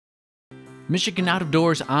Michigan Out of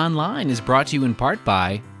Doors Online is brought to you in part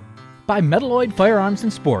by Metalloid Firearms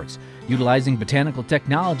and Sports, utilizing botanical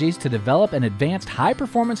technologies to develop an advanced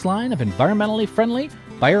high-performance line of environmentally friendly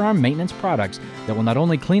firearm maintenance products that will not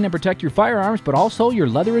only clean and protect your firearms, but also your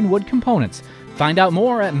leather and wood components. Find out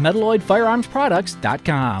more at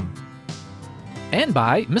metalloidfirearmsproducts.com. And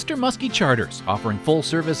by Mr. Muskie Charters, offering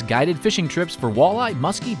full-service guided fishing trips for walleye,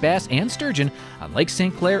 muskie, bass, and sturgeon on Lake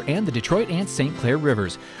St. Clair and the Detroit and St. Clair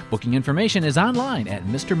rivers. Booking information is online at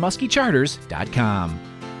mrmuskiecharters.com.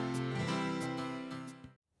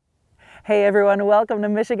 Hey everyone, welcome to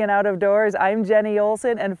Michigan Out of Doors. I'm Jenny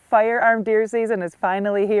Olson, and firearm deer season is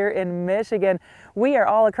finally here in Michigan. We are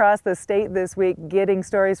all across the state this week getting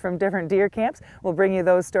stories from different deer camps. We'll bring you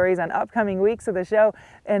those stories on upcoming weeks of the show.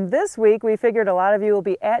 And this week we figured a lot of you will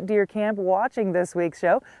be at deer camp watching this week's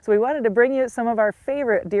show. So we wanted to bring you some of our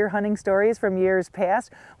favorite deer hunting stories from years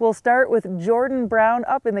past. We'll start with Jordan Brown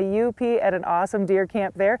up in the UP at an awesome deer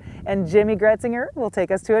camp there. And Jimmy Gretzinger will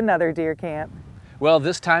take us to another deer camp. Well,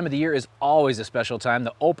 this time of the year is always a special time,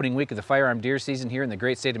 the opening week of the firearm deer season here in the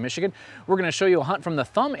great state of Michigan. We're going to show you a hunt from the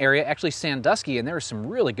Thumb area, actually Sandusky, and there is some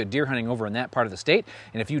really good deer hunting over in that part of the state.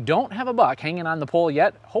 And if you don't have a buck hanging on the pole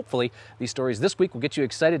yet, hopefully these stories this week will get you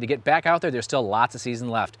excited to get back out there. There's still lots of season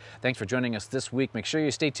left. Thanks for joining us this week. Make sure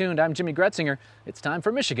you stay tuned. I'm Jimmy Gretzinger. It's time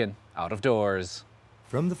for Michigan Out of Doors.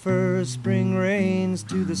 From the first spring rains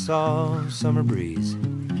to the soft summer breeze,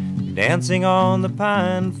 dancing on the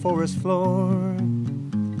pine forest floor,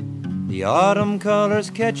 the autumn colors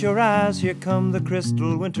catch your eyes. Here come the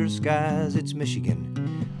crystal winter skies. It's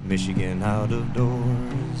Michigan, Michigan Out of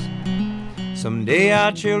Doors. Someday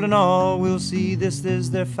our children all will see this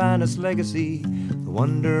is their finest legacy, the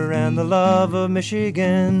wonder and the love of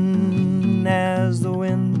Michigan. As the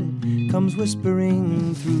wind comes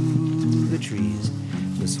whispering through the trees,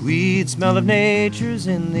 the sweet smell of nature's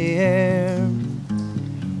in the air.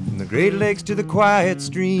 From the Great Lakes to the quiet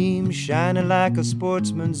stream, shining like a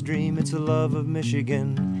sportsman's dream, it's a love of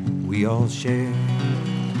Michigan we all share.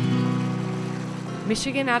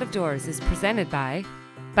 Michigan Out of Doors is presented by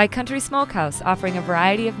Country Smokehouse, offering a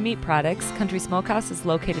variety of meat products. Country Smokehouse is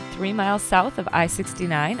located 3 miles south of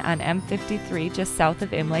I-69 on M53, just south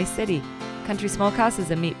of Imlay City. Country Smokehouse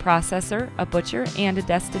is a meat processor, a butcher, and a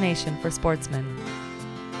destination for sportsmen.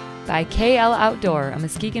 By KL Outdoor, a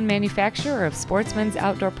Muskegon manufacturer of sportsmen's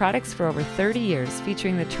outdoor products for over 30 years,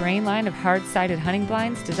 featuring the Terrain line of hard-sided hunting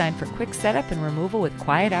blinds designed for quick setup and removal with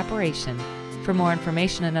quiet operation. For more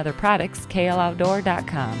information on other products,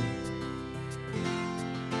 kloutdoor.com.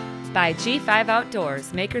 By G5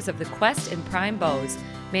 Outdoors, makers of the Quest and Prime bows.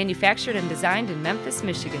 Manufactured and designed in Memphis,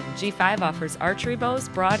 Michigan, G5 offers archery bows,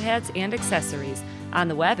 broadheads, and accessories. On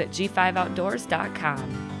the web at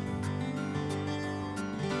g5outdoors.com.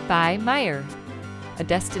 By Meyer, a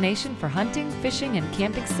destination for hunting, fishing, and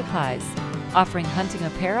camping supplies, offering hunting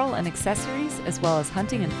apparel and accessories as well as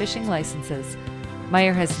hunting and fishing licenses.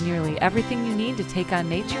 Meyer has nearly everything you need to take on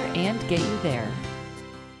nature and get you there.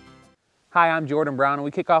 Hi, I'm Jordan Brown, and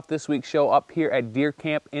we kick off this week's show up here at Deer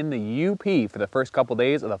Camp in the UP for the first couple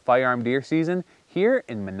days of the firearm deer season here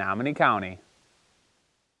in Menominee County.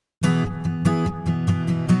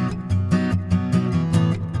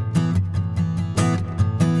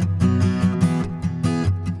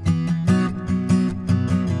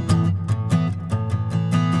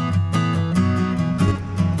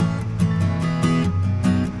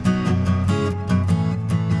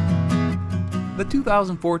 The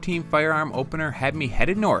 2014 firearm opener had me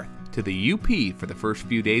headed north to the UP for the first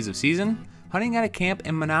few days of season, hunting at a camp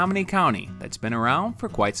in Menominee County that's been around for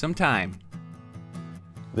quite some time.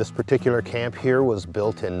 This particular camp here was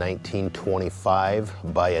built in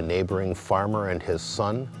 1925 by a neighboring farmer and his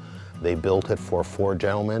son. They built it for 4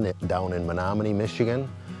 gentlemen down in Menominee, Michigan,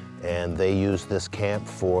 and they used this camp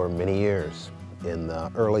for many years. In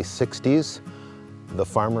the early 60s, the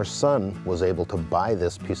farmer's son was able to buy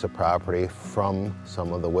this piece of property from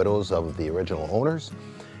some of the widows of the original owners,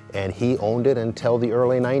 and he owned it until the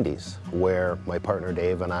early 90s, where my partner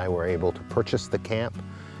Dave and I were able to purchase the camp,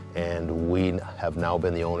 and we have now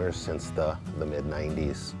been the owners since the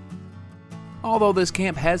mid-90s. Although this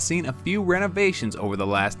camp has seen a few renovations over the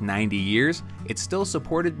last 90 years, it's still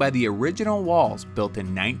supported by the original walls built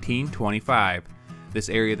in 1925. This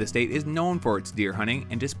area of the state is known for its deer hunting,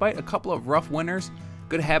 and despite a couple of rough winters,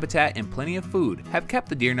 good habitat and plenty of food have kept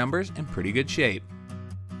the deer numbers in pretty good shape.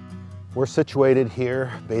 We're situated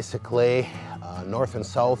here basically north and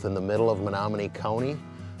south in the middle of Menominee County,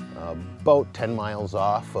 about 10 miles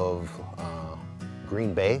off of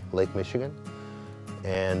Green Bay, Lake Michigan.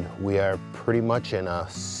 And we are pretty much in a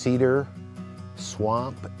cedar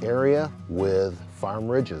swamp area with farm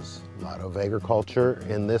ridges. A lot of agriculture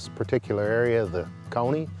in this particular area of the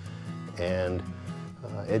county, and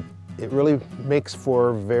it really makes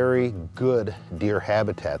for very good deer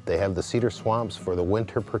habitat. They have the cedar swamps for the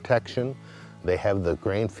winter protection. They have the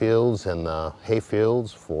grain fields and the hay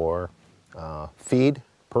fields for feed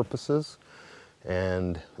purposes.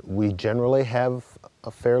 And we generally have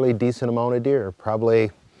a fairly decent amount of deer.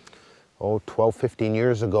 Probably 12, 15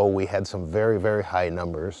 years ago, we had some very, very high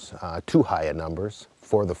numbers, too high a numbers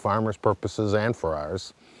for the farmers' purposes and for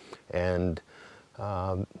ours. And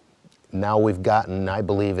now we've gotten, I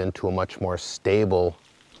believe, into a much more stable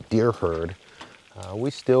deer herd.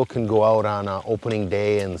 We still can go out on an opening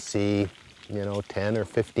day and see, 10 or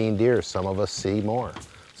 15 deer. Some of us see more,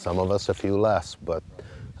 some of us a few less, but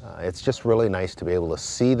it's just really nice to be able to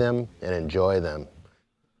see them and enjoy them.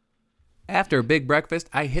 After a big breakfast,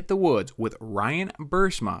 I hit the woods with Ryan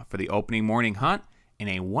Bursma for the opening morning hunt in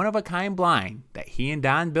a one-of-a-kind blind that he and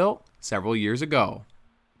Don built several years ago.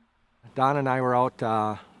 Don and I were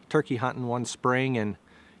out turkey hunting one spring, and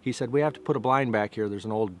he said, we have to put a blind back here. There's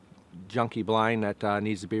an old junky blind that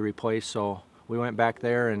needs to be replaced. So we went back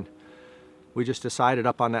there, and we just decided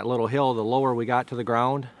up on that little hill, the lower we got to the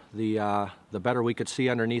ground, the better we could see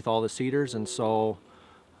underneath all the cedars. And so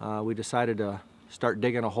we decided to start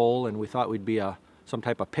digging a hole, and we thought we'd be some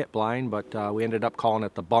type of pit blind, but we ended up calling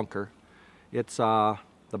it the bunker. It's the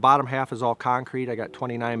bottom half is all concrete. I got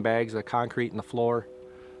 29 bags of concrete in the floor,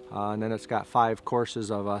 and then it's got 5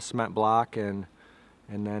 courses of cement block, and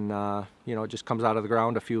then it just comes out of the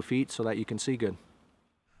ground a few feet so that you can see good.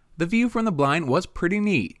 The view from the blind was pretty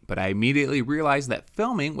neat, but I immediately realized that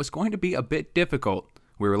filming was going to be a bit difficult.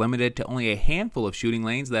 We were limited to only a handful of shooting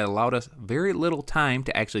lanes that allowed us very little time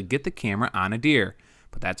to actually get the camera on a deer.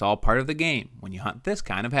 But that's all part of the game when you hunt this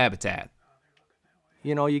kind of habitat.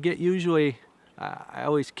 You get usually, I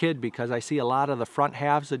always kid because I see a lot of the front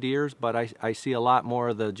halves of deers, but I see a lot more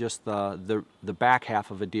of the back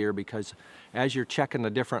half of a deer, because as you're checking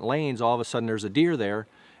the different lanes, all of a sudden there's a deer there,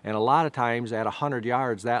 and a lot of times at 100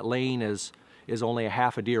 yards that lane is only a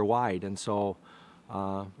half a deer wide, and so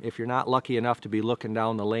if you're not lucky enough to be looking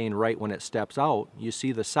down the lane right when it steps out, you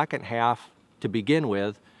see the second half to begin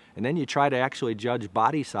with, and then you try to actually judge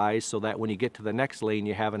body size so that when you get to the next lane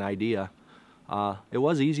you have an idea. It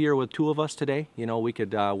was easier with 2 of us today. We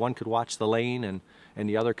could one could watch the lane and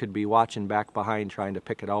the other could be watching back behind trying to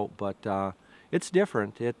pick it out, but it's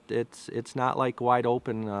different. It's not like wide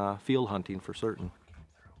open field hunting for certain.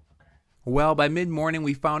 Well, by mid-morning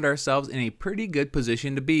we found ourselves in a pretty good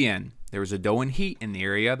position to be in. There was a doe in heat in the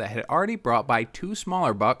area that had already brought by 2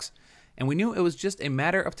 smaller bucks, and we knew it was just a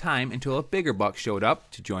matter of time until a bigger buck showed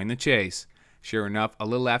up to join the chase. Sure enough, a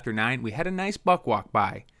little after 9, we had a nice buck walk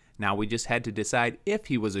by. Now we just had to decide if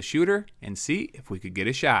he was a shooter and see if we could get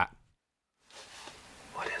a shot.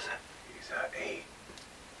 What is it? He's an 8,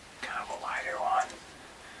 kind of a wider one.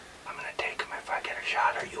 I'm gonna take him if I get a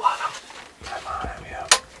shot. Are you on him? I'm on him, yeah.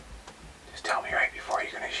 Just tell me right before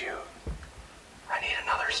you're gonna shoot. I need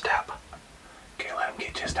another step. Okay, let him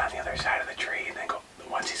get just on the other side of the tree, and then go.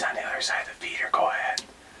 Once he's on the other side of the feeder, go ahead.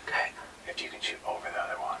 Okay. If you can shoot over the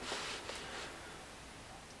other one.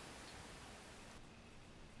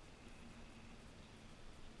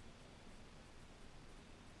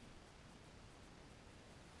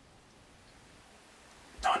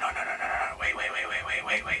 No.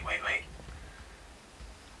 Wait.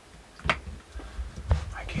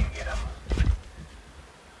 I can't get him.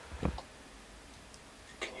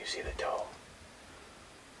 Can you see the doe?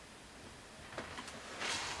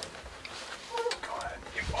 Go ahead.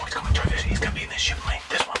 Oh, he's coming toward this. He's gonna be in this shooting lane.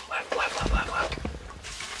 This one. Left.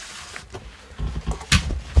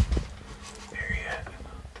 There he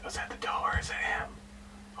is. Was that the doe or is that him?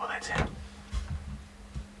 Oh, that's him.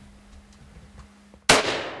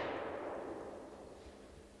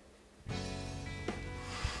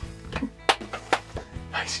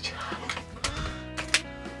 Nice job.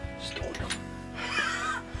 Stole him.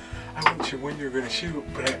 I wasn't sure when you were going to shoot,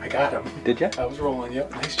 but I got him. Did you? I was rolling,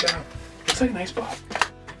 yep. Nice job. Looks like a nice buck.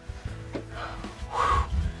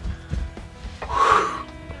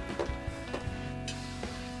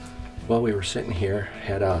 While we were sitting here,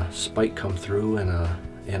 had a spike come through and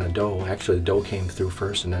a doe. Actually, the doe came through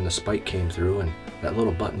first, and then the spike came through, and that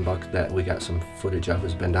little button buck that we got some footage of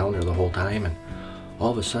has been down there the whole time. And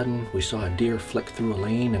all of a sudden, we saw a deer flick through a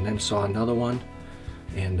lane, and then saw another one,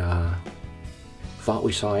 and thought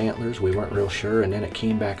we saw antlers. We weren't real sure, and then it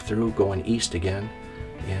came back through, going east again.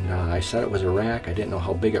 And I said it was a rack. I didn't know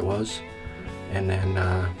how big it was. And then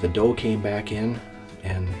the doe came back in,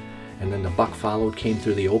 and then the buck followed, came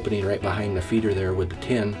through the opening right behind the feeder there with the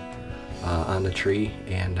tin on the tree,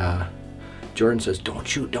 and Jordan says, don't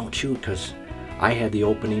shoot, because I had the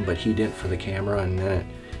opening, but he didn't for the camera, and then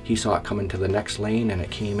he saw it coming to the next lane, and it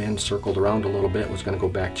came in, circled around a little bit, was going to go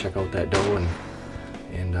back, check out that doe,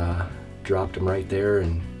 and dropped him right there,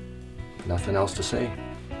 and nothing else to say.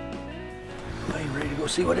 Are you ready to go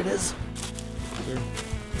see what it is? Sure.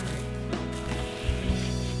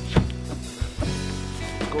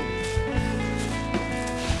 Go.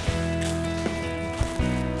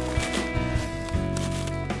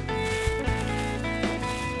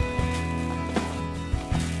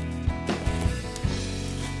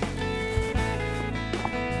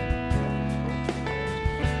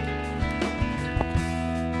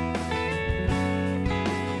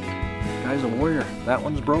 Guy's a warrior. That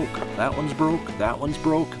one's broke. That one's broke. That one's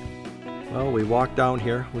broke. Well, we walked down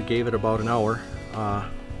here. We gave it about an hour.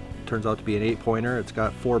 Turns out to be an 8-pointer. It's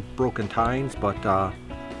got 4 broken tines, but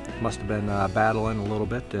must have been battling a little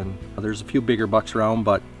bit. And there's a few bigger bucks around,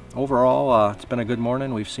 but overall, it's been a good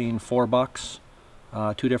morning. We've seen 4 bucks,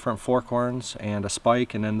 2 different forkhorns, and a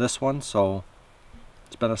spike, and then this one. So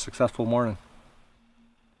it's been a successful morning.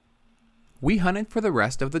 We hunted for the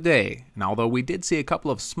rest of the day, and although we did see a couple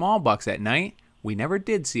of small bucks at night, we never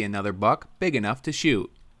did see another buck big enough to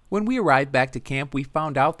shoot. When we arrived back to camp, we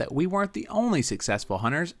found out that we weren't the only successful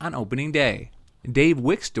hunters on opening day. Dave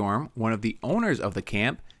Wickstorm, one of the owners of the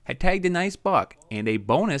camp, had tagged a nice buck and a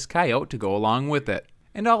bonus coyote to go along with it.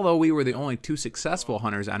 And although we were the only 2 successful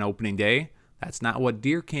hunters on opening day, that's not what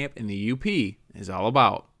deer camp in the UP is all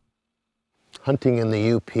about. Hunting in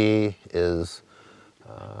the UP is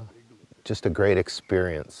just a great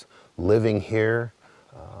experience. Living here,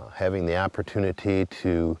 having the opportunity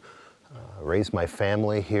to raise my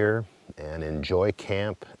family here and enjoy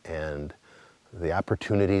camp, and the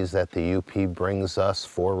opportunities that the UP brings us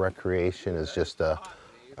for recreation is just a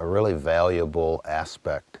really valuable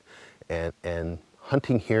aspect. And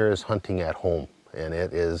hunting here is hunting at home, and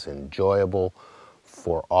it is enjoyable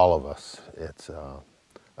for all of us. It's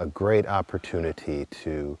a great opportunity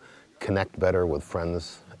to connect better with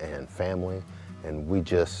friends and family, and we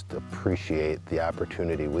just appreciate the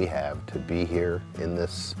opportunity we have to be here in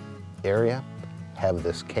this area, have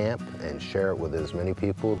this camp, and share it with as many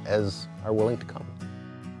people as are willing to come.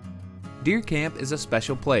 Deer camp is a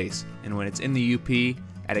special place, and when it's in the UP,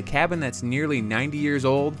 at a cabin that's nearly 90 years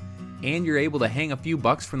old, and you're able to hang a few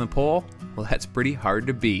bucks from the pole, well, that's pretty hard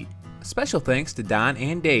to beat. A special thanks to Don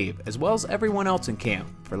and Dave, as well as everyone else in camp,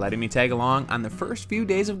 for letting me tag along on the first few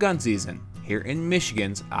days of gun season here in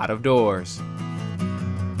Michigan's Out of Doors.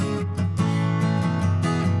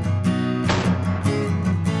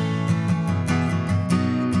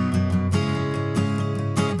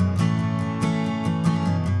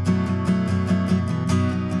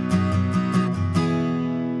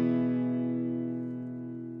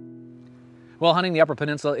 Well, hunting the Upper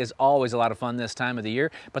Peninsula is always a lot of fun this time of the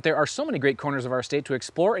year, but there are so many great corners of our state to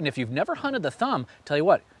explore, and if you've never hunted the Thumb, tell you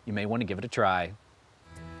what, you may want to give it a try.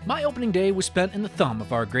 My opening day was spent in the thumb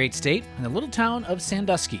of our great state, in the little town of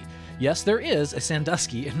Sandusky. Yes, there is a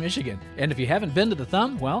Sandusky in Michigan, and if you haven't been to the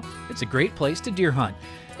Thumb, well, it's a great place to deer hunt.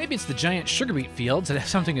 Maybe it's the giant sugar beet fields that have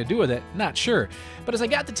something to do with it, not sure. But as I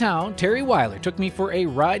got to town, Terry Weiler took me for a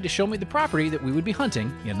ride to show me the property that we would be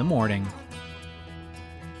hunting in the morning.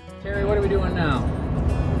 Terry, what are we doing now?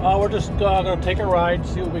 We're just going to take a ride,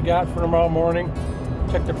 see what we got for tomorrow morning,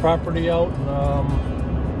 check the property out,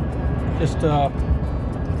 and just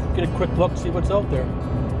get a quick look, see what's out there.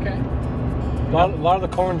 Okay. A lot of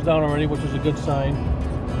the corn's down already, which is a good sign.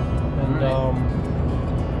 And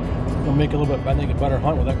it'll make it a little bit, I think, a better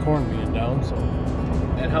hunt with that corn being down. So.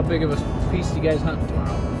 And how big of a piece do you guys hunt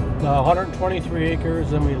tomorrow? 123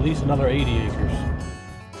 acres, and we lease another 80 acres.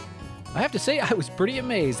 I have to say, I was pretty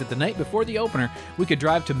amazed that the night before the opener, we could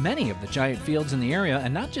drive to many of the giant fields in the area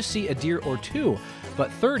and not just see a deer or 2,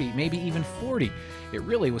 but 30, maybe even 40. It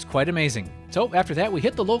really was quite amazing. So after that, we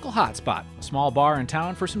hit the local hotspot, a small bar in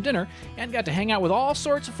town, for some dinner, and got to hang out with all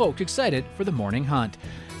sorts of folks excited for the morning hunt.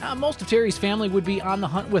 Most of Terry's family would be on the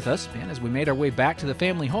hunt with us, and as we made our way back to the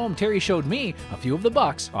family home, Terry showed me a few of the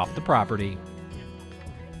bucks off the property.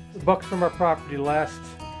 The bucks from our property last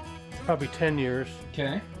probably 10 years.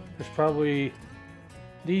 Okay. There's probably,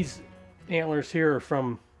 these antlers here are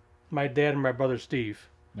from my dad and my brother Steve.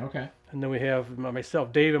 Okay. And then we have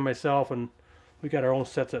myself, Dave and myself, and we got our own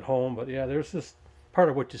sets at home. But yeah, there's this part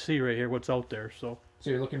of what you see right here, what's out there. So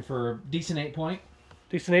you're looking for a decent 8-point?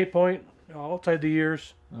 Decent 8-point, outside the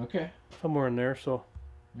ears. Okay. Somewhere in there, so.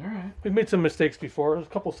 All right. We've made some mistakes before. There's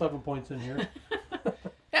a couple 7 points in here.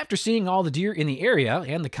 After seeing all the deer in the area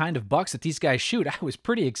and the kind of bucks that these guys shoot, I was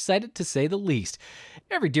pretty excited to say the least.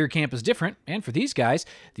 Every deer camp is different, and for these guys,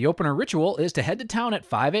 the opener ritual is to head to town at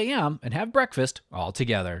 5 a.m. and have breakfast all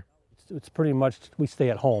together. It's pretty much, we stay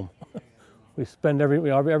at home. We spend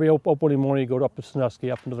every opening morning, go up to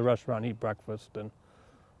Sandusky, up into the restaurant, eat breakfast, and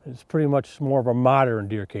it's pretty much more of a modern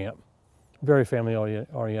deer camp. Very family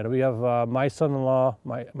oriented. We have my son-in-law,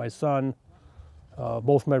 my son,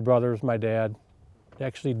 both my brothers, my dad,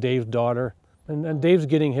 actually Dave's daughter, and Dave's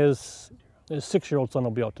getting his 6-year-old son will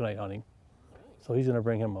be out tonight hunting, so he's going to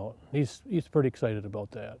bring him out. He's pretty excited about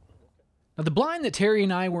that. Now, the blind that Terry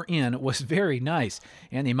and I were in was very nice,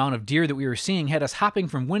 and the amount of deer that we were seeing had us hopping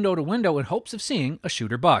from window to window in hopes of seeing a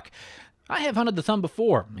shooter buck. I have hunted the Thumb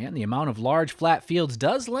before, and the amount of large flat fields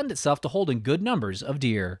does lend itself to holding good numbers of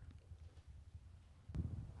deer.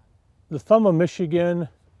 The Thumb of Michigan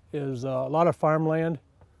is a lot of farmland,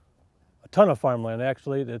 a ton of farmland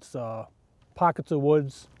actually. It's pockets of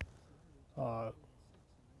woods. The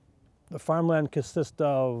farmland consists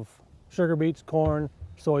of sugar beets, corn,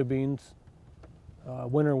 soybeans,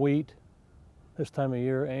 winter wheat this time of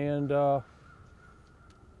year, and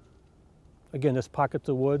again, just pockets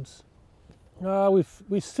of woods.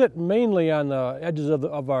 We sit mainly on the edges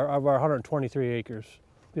of our 123 acres.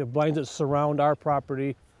 We have blinds that surround our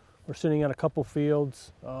property. We're sitting on a couple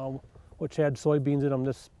fields which had soybeans in them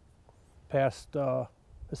this past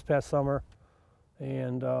summer,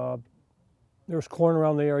 and there's corn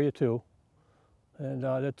around the area too. And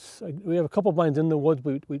we have a couple blinds in the woods.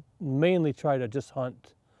 We mainly try to just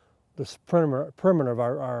hunt this perimeter of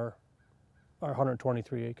our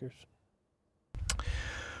 123 acres.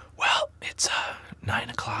 Well, it's 9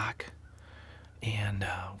 o'clock, and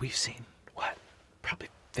we've seen, what, probably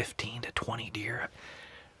 15 to 20 deer.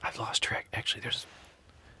 I've lost track. Actually, there's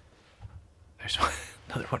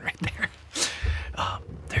another one right there.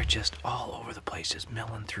 They're just all over the place, just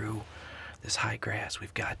milling through this high grass.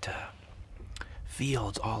 We've got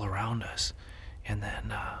fields all around us, and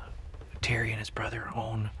then Terry and his brother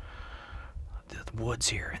own the woods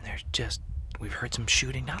here, and there's just, we've heard some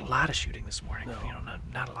shooting. Not a lot of shooting this morning. No. You know,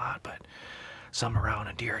 not a lot, but some around,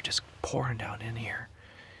 and deer are just pouring down in here.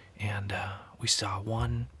 And we saw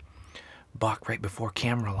one buck right before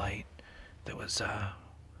camera light that was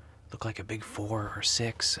looked like a big 4 or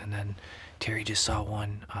 6, and then Terry just saw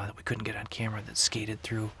one that we couldn't get on camera that skated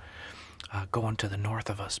through going to the north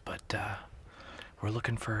of us, but we're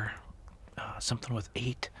looking for something with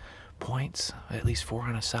 8 points, at least 4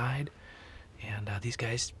 on a side, and these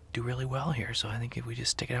guys do really well here, so I think if we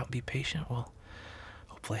just stick it out and be patient, we'll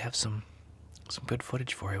hopefully have some good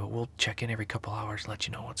footage for you. But we'll check in every couple hours and let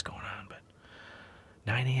you know what's going on. But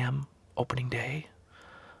 9 a.m. opening day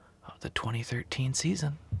of the 2013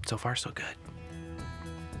 season. So far, so good.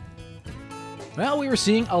 Well, we were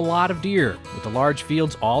seeing a lot of deer. With the large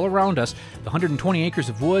fields all around us, the 120 acres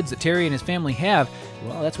of woods that Terry and his family have,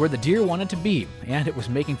 well, that's where the deer wanted to be, and it was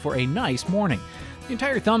making for a nice morning. The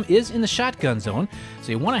entire Thumb is in the shotgun zone,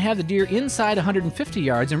 so you want to have the deer inside 150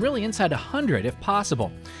 yards and really inside 100 if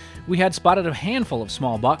possible. We had spotted a handful of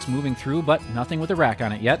small bucks moving through, but nothing with a rack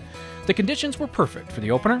on it yet. The conditions were perfect for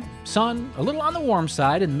the opener. Sun, a little on the warm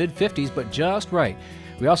side in the mid-50s, but just right.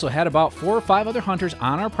 We also had about 4 or 5 other hunters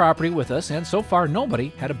on our property with us, and so far nobody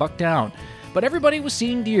had a buck down. But everybody was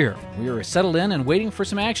seeing deer. We were settled in and waiting for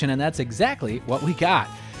some action, and that's exactly what we got.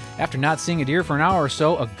 After not seeing a deer for an hour or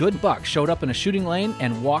so, a good buck showed up in a shooting lane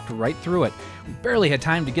and walked right through it. We barely had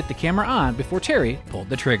time to get the camera on before Terry pulled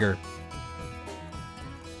the trigger.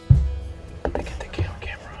 Get the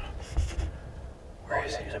camera on. Where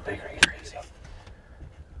is he? He's a big crazy.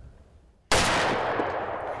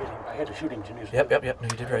 I had to shoot him, Jimmy. Yep. No, you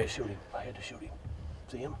did right. I had to shoot him.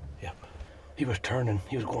 See him? Yep. He was turning.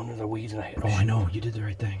 He was going to the weeds, and I had to shoot I know. him. You did the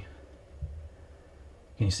right thing.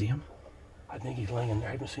 Can you see him? I think he's laying there.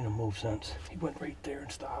 I haven't seen him move since. He went right there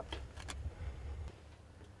and stopped.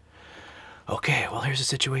 Okay, well, here's the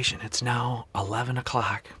situation. It's now 11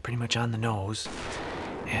 o'clock, pretty much on the nose,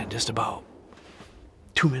 and just about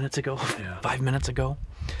 2 minutes ago, 5 minutes ago,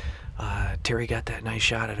 Terry got that nice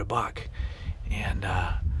shot at a buck, and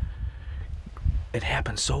it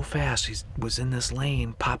happened so fast. He was in this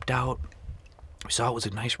lane, popped out. We saw it was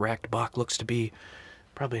a nice racked buck. Looks to be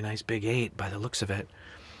probably a nice big 8 by the looks of it.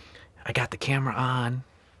 I got the camera on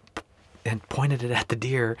and pointed it at the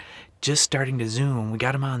deer, just starting to zoom. We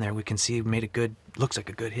got him on there. We can see he made a good, looks like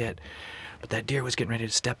a good hit. But that deer was getting ready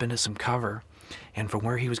to step into some cover, and from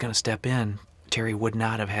where he was going to step in, Terry would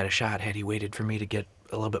not have had a shot had he waited for me to get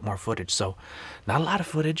a little bit more footage. So not a lot of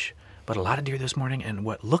footage, but a lot of deer this morning, and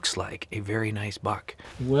what looks like a very nice buck.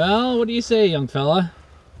 Well, what do you say, young fella?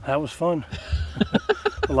 That was fun.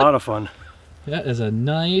 a lot of fun. That is a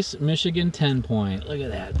nice Michigan 10-point. Look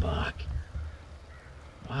at that buck.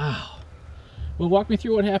 Wow. Well, walk me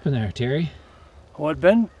through what happened there, Terry. Well, it'd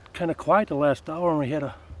been kind of quiet the last hour, and we had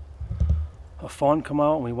a fawn come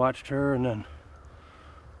out, and we watched her, and then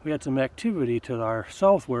we had some activity to our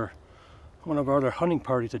south where one of our other hunting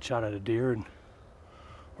parties had shot at a deer, and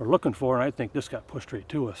we're looking for, and I think this got pushed right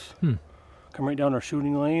to us. Come right down our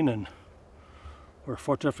shooting lane, and we're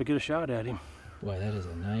fortunate enough to get a shot at him. Boy, that is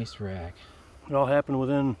a nice rack. It all happened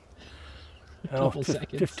within A couple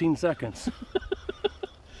seconds. 15 seconds.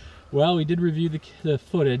 Well, we did review the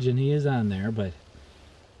footage, and he is on there, but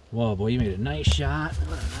whoa, boy, you made a nice shot.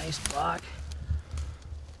 What a nice buck.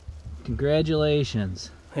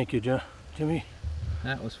 Congratulations. Thank you, Jimmy.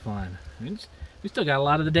 That was fun. We still got a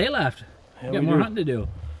lot of the day left. Yeah, We got more hunting to do.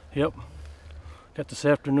 Yep. Got this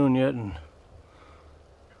afternoon yet, and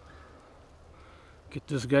get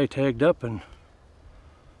this guy tagged up and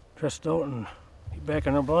dressed out and get back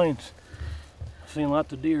in our blinds. Seen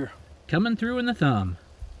lots of deer. Coming through in the thumb.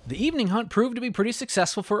 The evening hunt proved to be pretty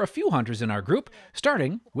successful for a few hunters in our group,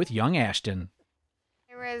 starting with young Ashton.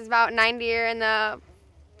 There was about 9 deer in the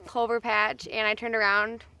clover patch, and I turned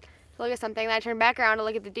around to look at something. Then I turned back around to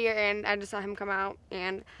look at the deer, and I just saw him come out.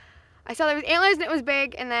 And I saw there was antlers, and it was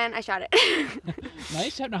big, and then I shot it.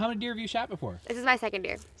 Nice. Now, how many deer have you shot before? This is my second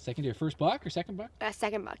deer. Second deer. First buck or second buck?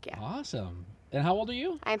 Second buck, yeah. Awesome. And how old are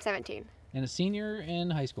you? I am 17. And a senior in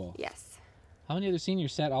high school? Yes. How many other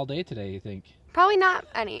seniors sat all day today, you think? Probably not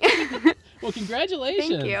any. Well, congratulations.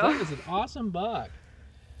 Thank you. That is an awesome buck.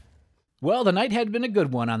 Well, the night had been a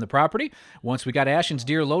good one on the property. Once we got Ashton's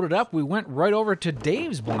deer loaded up, we went right over to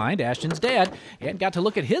Dave's blind, Ashton's dad, and got to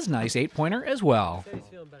look at his nice 8-pointer as well. He's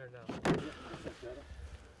feeling better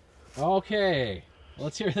now. Okay.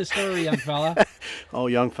 Let's hear the story, young fella. Oh,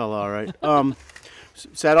 young fella, all right.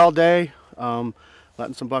 Sat all day,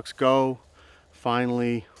 letting some bucks go.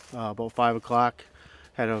 Finally, about 5 o'clock,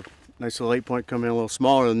 had a nice little 8-point come in, a little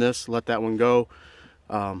smaller than this, let that one go.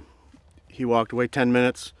 He walked away 10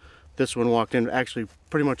 minutes. This one walked in actually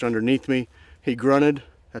pretty much underneath me. He grunted.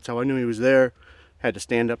 That's how I knew he was there. Had to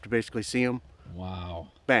stand up to basically see him. Wow.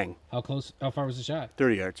 Bang. How far was the shot?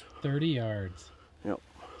 30 yards. 30 yards. Yep.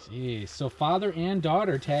 Jeez. So father and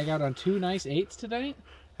daughter tag out on 2 nice 8s tonight?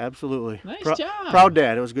 Absolutely. Nice job. Proud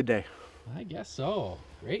dad. It was a good day. I guess so.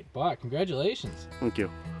 Great buck. Congratulations. Thank you.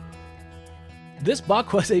 This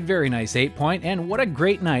buck was a very nice 8-point, and what a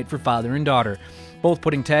great night for father and daughter, both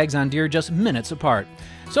putting tags on deer just minutes apart.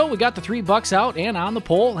 So we got the 3 bucks out and on the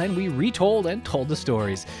pole, and we retold and told the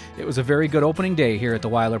stories. It was a very good opening day here at the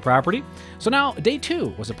Weiler property. So now day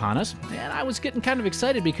 2 was upon us, and I was getting kind of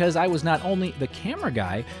excited because I was not only the camera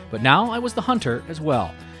guy, but now I was the hunter as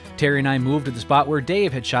well. Terry and I moved to the spot where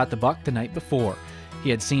Dave had shot the buck the night before. He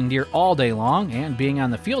had seen deer all day long, and being on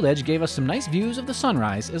the field edge gave us some nice views of the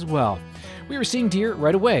sunrise as well. We were seeing deer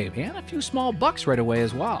right away, and a few small bucks right away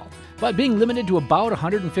as well. But being limited to about a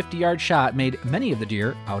 150-yard shot made many of the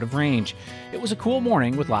deer out of range. It was a cool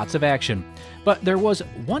morning with lots of action. But there was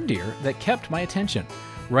one deer that kept my attention.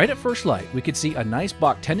 Right at first light, we could see a nice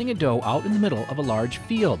buck tending a doe out in the middle of a large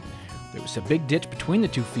field. There was a big ditch between the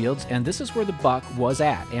 2 fields, and this is where the buck was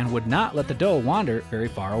at and would not let the doe wander very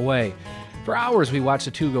far away. For hours, we watched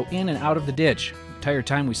the 2 go in and out of the ditch. The entire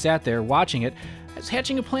time we sat there watching it, I was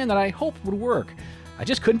hatching a plan that I hoped would work. I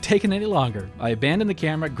just couldn't take it any longer. I abandoned the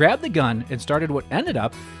camera, grabbed the gun, and started what ended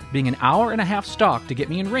up being an hour-and-a-half stalk to get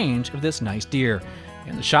me in range of this nice deer.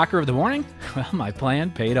 And the shocker of the morning? Well, my plan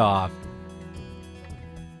paid off.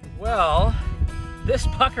 Well, this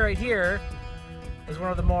buck right here is one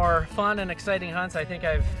of the more fun and exciting hunts I think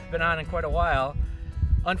I've been on in quite a while.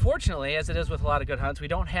 Unfortunately, as it is with a lot of good hunts, we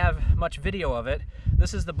don't have much video of it.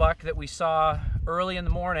 This is the buck that we saw early in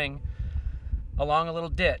the morning along a little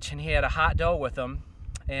ditch, and he had a hot doe with him.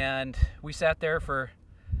 And we sat there for,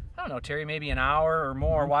 I don't know, Terry, maybe an hour or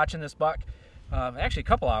more watching this buck. Actually a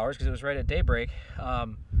couple hours because it was right at daybreak.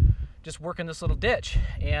 Just working this little ditch.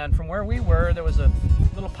 And from where we were, there was a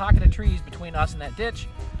little pocket of trees between us and that ditch.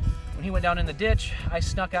 When he went down in the ditch, I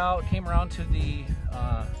snuck out, came around to the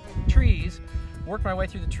trees, worked my way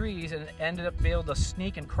through the trees, and ended up being able to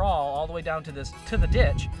sneak and crawl all the way down to the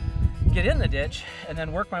ditch, get in the ditch, and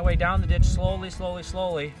then work my way down the ditch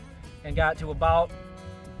slowly, and got to about,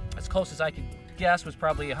 as close as I could guess, was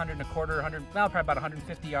probably 125, probably about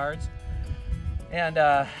 150 yards.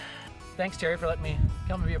 And thanks, Terry, for letting me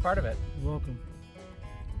come and be a part of it. You're welcome.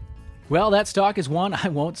 Well, that stalk is one I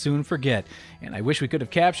won't soon forget, and I wish we could have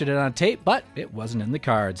captured it on tape, but it wasn't in the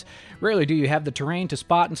cards. Rarely do you have the terrain to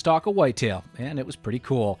spot and stalk a whitetail, and it was pretty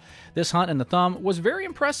cool. This hunt in the Thumb was very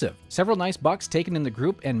impressive. Several nice bucks taken in the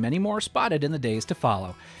group and many more spotted in the days to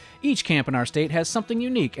follow. Each camp in our state has something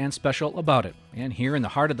unique and special about it, and here in the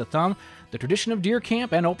heart of the Thumb, the tradition of deer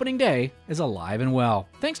camp and opening day is alive and well.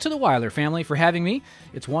 Thanks to the Weiler family for having me.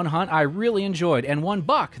 It's one hunt I really enjoyed and one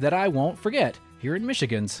buck that I won't forget here in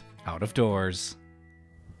Michigan's Out of Doors.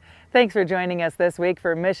 Thanks for joining us this week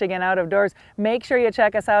for Michigan Out of Doors. Make sure you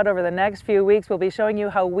check us out over the next few weeks. We'll be showing you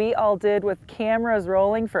how we all did with cameras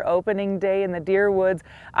rolling for opening day in the deer woods.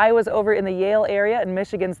 I was over in the Yale area in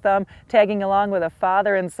Michigan's Thumb tagging along with a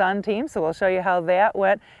father and son team, so we'll show you how that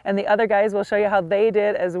went. And the other guys will show you how they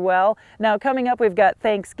did as well. Now coming up, we've got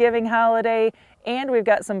Thanksgiving holiday, and we've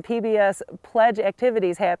got some PBS pledge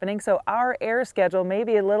activities happening, so our air schedule may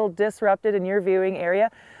be a little disrupted in your viewing area.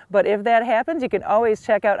 But if that happens, you can always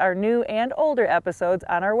check out our new and older episodes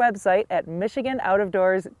on our website at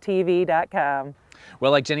MichiganOutofDoorsTV.com.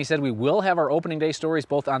 Well, like Jenny said, we will have our opening day stories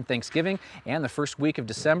both on Thanksgiving and the first week of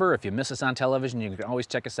December. If you miss us on television, you can always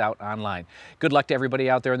check us out online. Good luck to everybody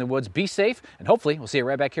out there in the woods. Be safe, and hopefully we'll see you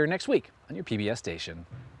right back here next week on your PBS station.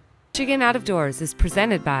 Michigan Out of Doors is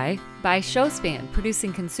presented by Showspan,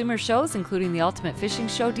 producing consumer shows including the Ultimate Fishing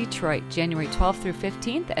Show Detroit, January 12th through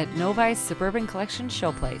 15th at Novi's Suburban Collection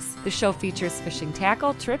Showplace. The show features fishing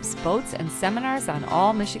tackle, trips, boats, and seminars on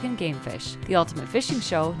all Michigan game fish. The Ultimate Fishing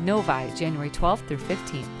Show, Novi, January 12th through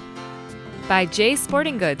 15th. By Jay's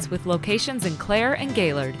Sporting Goods, with locations in Clare and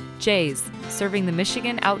Gaylord. Jay's, serving the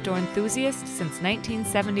Michigan outdoor enthusiast since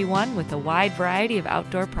 1971 with a wide variety of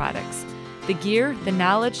outdoor products. The gear, the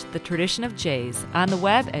knowledge, the tradition of Jay's, on the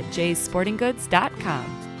web at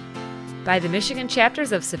jaysportinggoods.com. By the Michigan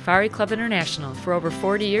chapters of Safari Club International. For over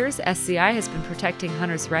 40 years, SCI has been protecting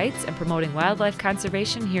hunters' rights and promoting wildlife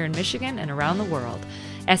conservation here in Michigan and around the world.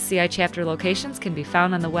 SCI chapter locations can be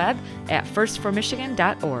found on the web at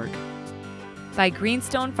firstformichigan.org. By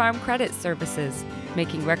Greenstone Farm Credit Services,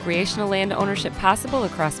 making recreational land ownership possible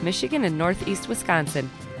across Michigan and northeast Wisconsin.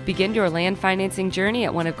 Begin your land financing journey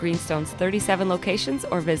at one of Greenstone's 37 locations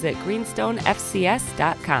or visit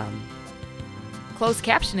greenstonefcs.com. Closed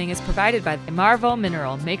captioning is provided by Marvo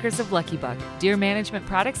Mineral, makers of Lucky Buck, deer management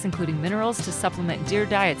products including minerals to supplement deer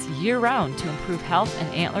diets year-round to improve health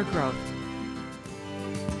and antler growth.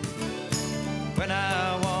 When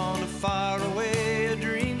I wander far away, a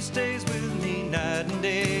dream stays with me night and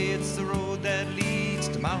day. It's the road that leads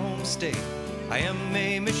to my home state. I am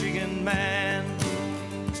a Michigan man.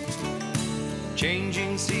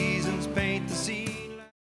 Changing seasons paint the sea.